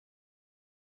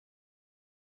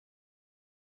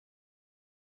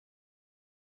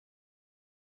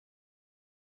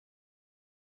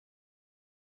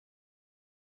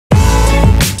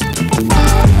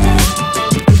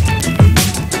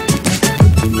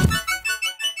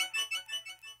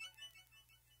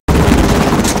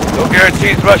No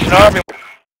guarantees Russian army.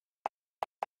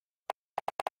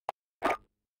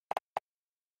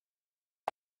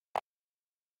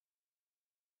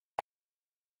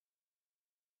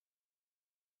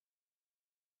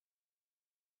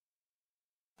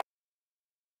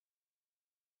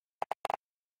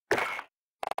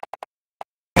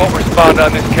 Won't respond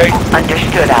on this case.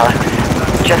 Understood, Alex.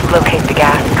 Just locate the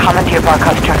gas, commandeer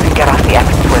Barkov's truck, and get off the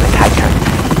exit where the tide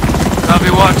turns.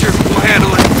 Copy, Watcher. We'll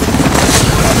handle it.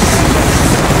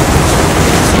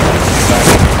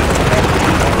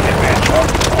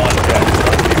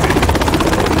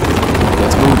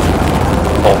 Let's move.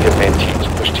 All hitman teams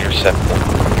push to your set point.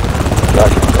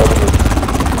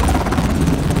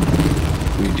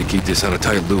 We need to keep this on a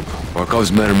tight loop.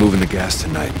 Barkov's men are moving the gas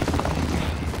tonight.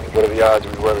 What are the odds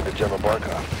we run into General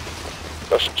Barkov?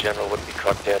 Russian general wouldn't be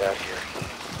caught dead out here.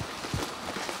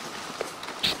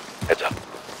 Heads up.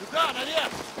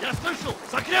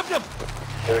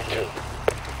 Hearing two.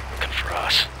 Looking for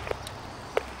us.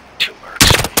 2 mercs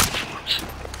in uniforms.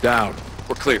 Down.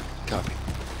 We're clear. Copy.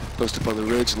 Post up on the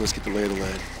ridge and let's get the lay of the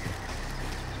land.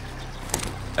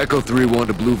 Echo 3-1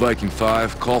 to Blue Viking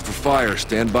 5. Call for fire.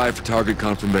 Stand by for target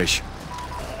confirmation.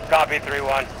 Copy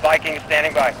 3-1. Viking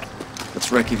standing by. Let's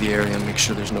recce the area and make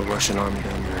sure there's no Russian army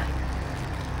down there.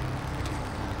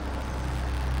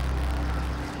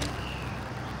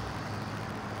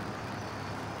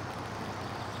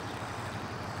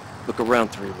 Look around,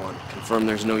 3-1. Confirm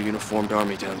there's no uniformed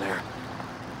army down there.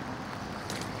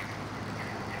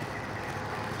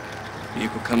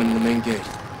 Vehicle coming in the main gate.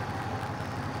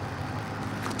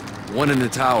 1 in the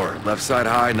tower. Left side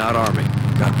high, not army.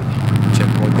 Copy.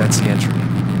 Checkpoint, that's the entry.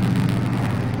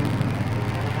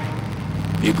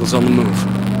 Vehicle's on the move.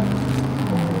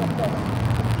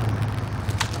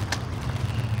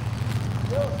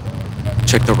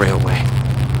 Check the railway.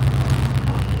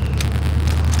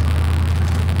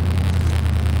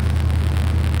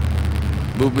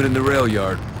 Movement in the rail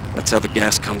yard. That's how the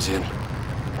gas comes in.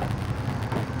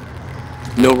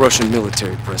 No Russian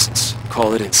military presence.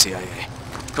 Call it in, CIA.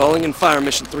 Calling in fire,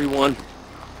 mission 3-1.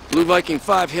 Blue Viking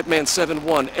 5, Hitman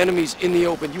 7-1. Enemies in the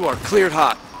open. You are cleared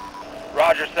hot.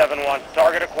 Roger 7-1.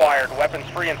 Target acquired. Weapons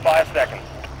free in 5 seconds.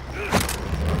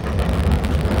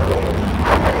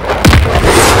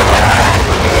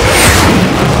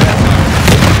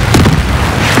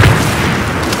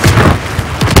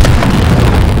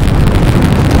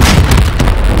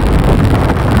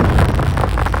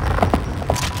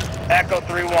 Echo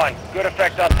 3-1. Good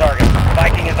effect on target.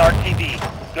 Viking is RTB.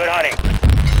 Good hunting.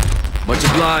 Much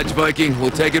obliged, Viking.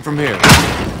 We'll take it from here.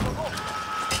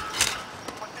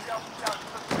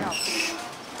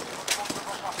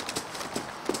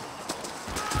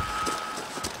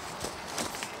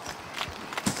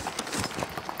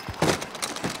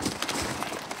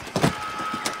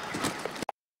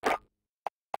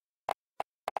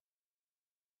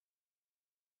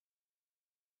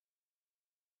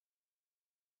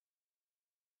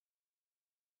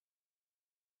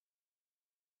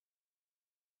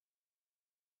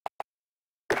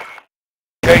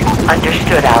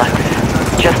 Understood, Alex.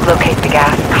 Just locate the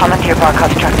gas, commandeer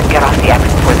Barkov's truck, and get off the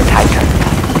exit where the tide turns.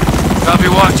 Copy,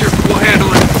 Watcher. We'll handle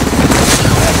it.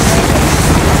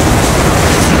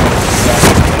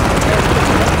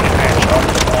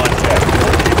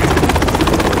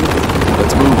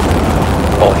 Let's move.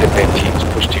 All hitman teams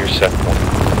push to your set point.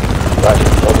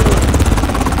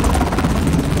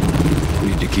 We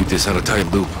need to keep this on a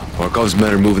tight loop. Barkov's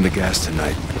men are moving the gas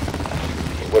tonight.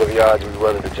 What are the odds we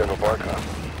run into General Barkov?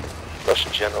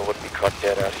 Russian general wouldn't be caught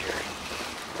dead out here.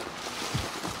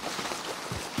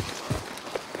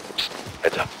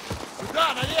 Heads up.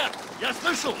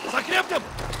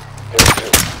 Hearing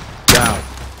two. Down.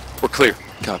 We're clear.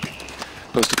 Copy.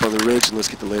 Post up on the ridge and let's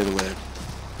get the lay of the land.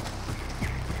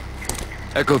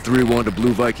 Echo 3-1 to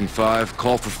Blue Viking 5.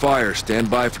 Call for fire.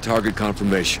 Stand by for target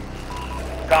confirmation.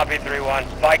 Copy 3-1.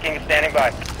 Viking standing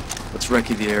by. Let's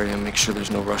recce the area and make sure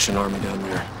there's no Russian army down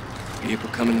there. Vehicle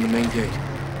coming in the main gate.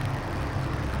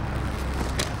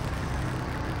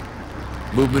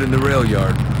 Movement in the rail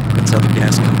yard. That's how the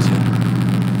gas comes in.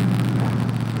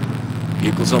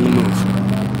 Vehicle's on the move.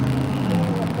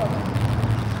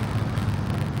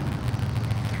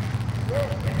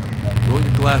 Roll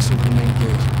your glass over the main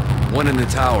gate. 1 in the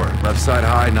tower. Left side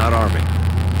high, not army.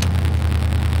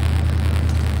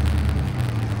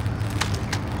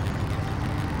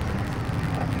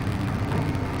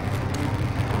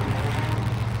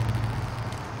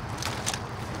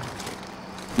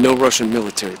 No Russian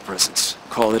military presence.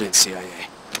 Call it in, CIA.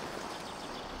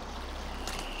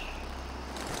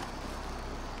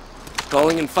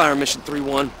 Calling in fire, mission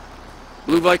 3-1.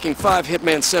 Blue Viking 5,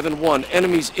 Hitman 7-1.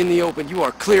 Enemies in the open. You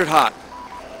are cleared hot.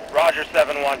 Roger,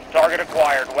 7-1. Target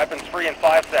acquired. Weapons free in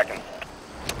 5 seconds.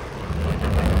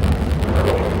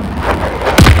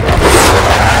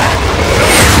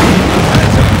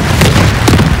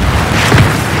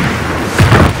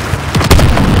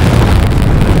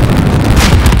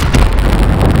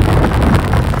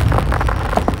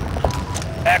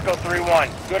 Echo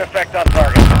 3-1. Good effect on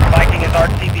target. Viking is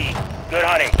RTB. Good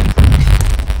hunting.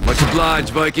 Much obliged,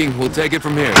 Viking. We'll take it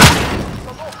from here.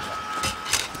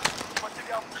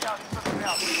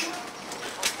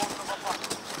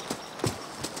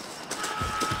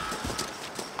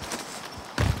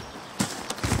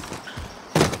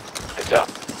 Heads up.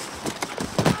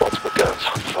 Multiple guns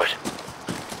on foot.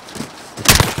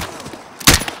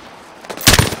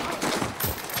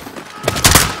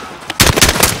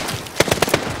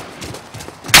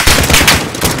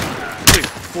 Clear.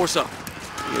 Force up.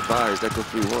 Be advised, Echo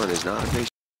 3-1 is not a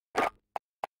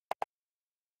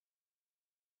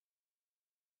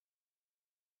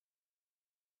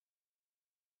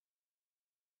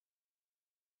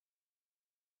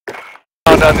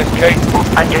Found on this case.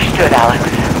 Understood, Alex.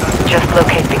 Just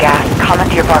locate the gas, comment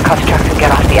to your Barkov's trucks, and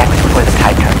get off the exit before the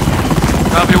tide turns.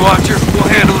 Copy, Watcher. We'll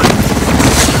handle it.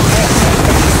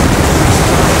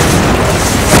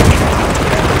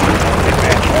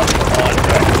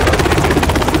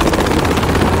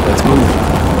 Let's move.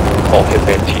 All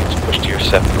hitman teams push to your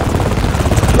 7.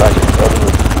 Roger, on the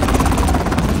move.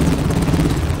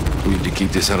 We need to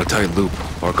keep this on a tight loop.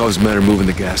 Barkov's men are moving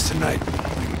the gas tonight.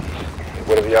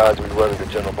 What are the odds we run into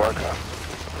General Barkov?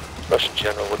 Russian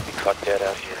general wouldn't be caught dead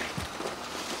out here.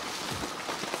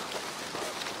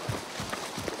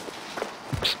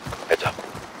 Psst, heads up.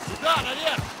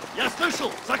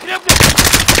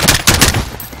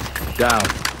 Down.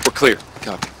 We're clear.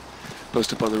 Copy.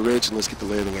 Post up on the ridge and let's get the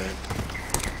lay of the land.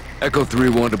 Echo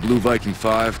 3-1 to Blue Viking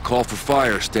 5. Call for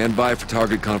fire. Stand by for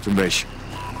target confirmation.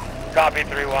 Copy,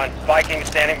 3-1. Viking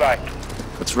standing by.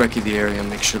 Let's recce the area and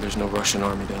make sure there's no Russian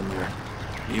army down there.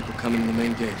 Vehicle coming in the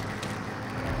main gate.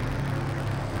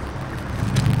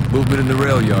 Movement in the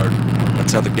rail yard.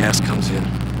 That's how the gas comes in.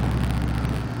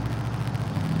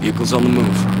 Vehicle's on the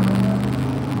move.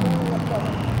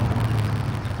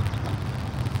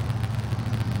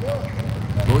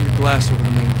 Lower your glass over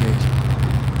the main gate.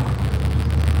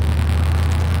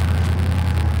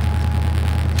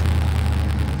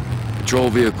 Patrol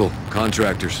vehicle.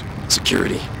 Contractors.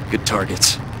 Security. Good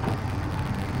targets.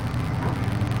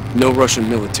 No Russian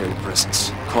military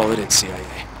presence. Call it in, CIA.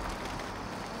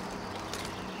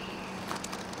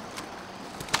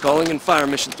 Calling in fire,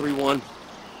 mission 3-1.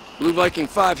 Blue Viking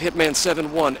 5, Hitman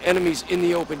 7-1. Enemies in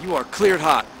the open. You are cleared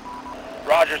hot.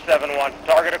 Roger, 7-1.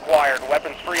 Target acquired.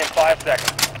 Weapons free in 5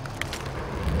 seconds.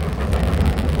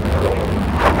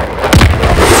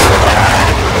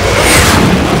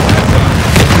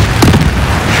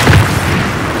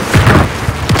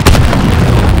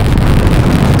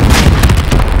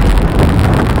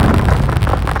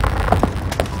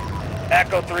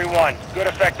 Echo 3-1. Good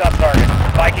effect on target.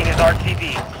 Viking is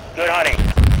RTB. Good hunting.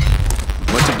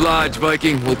 Much obliged,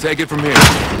 Viking. We'll take it from here.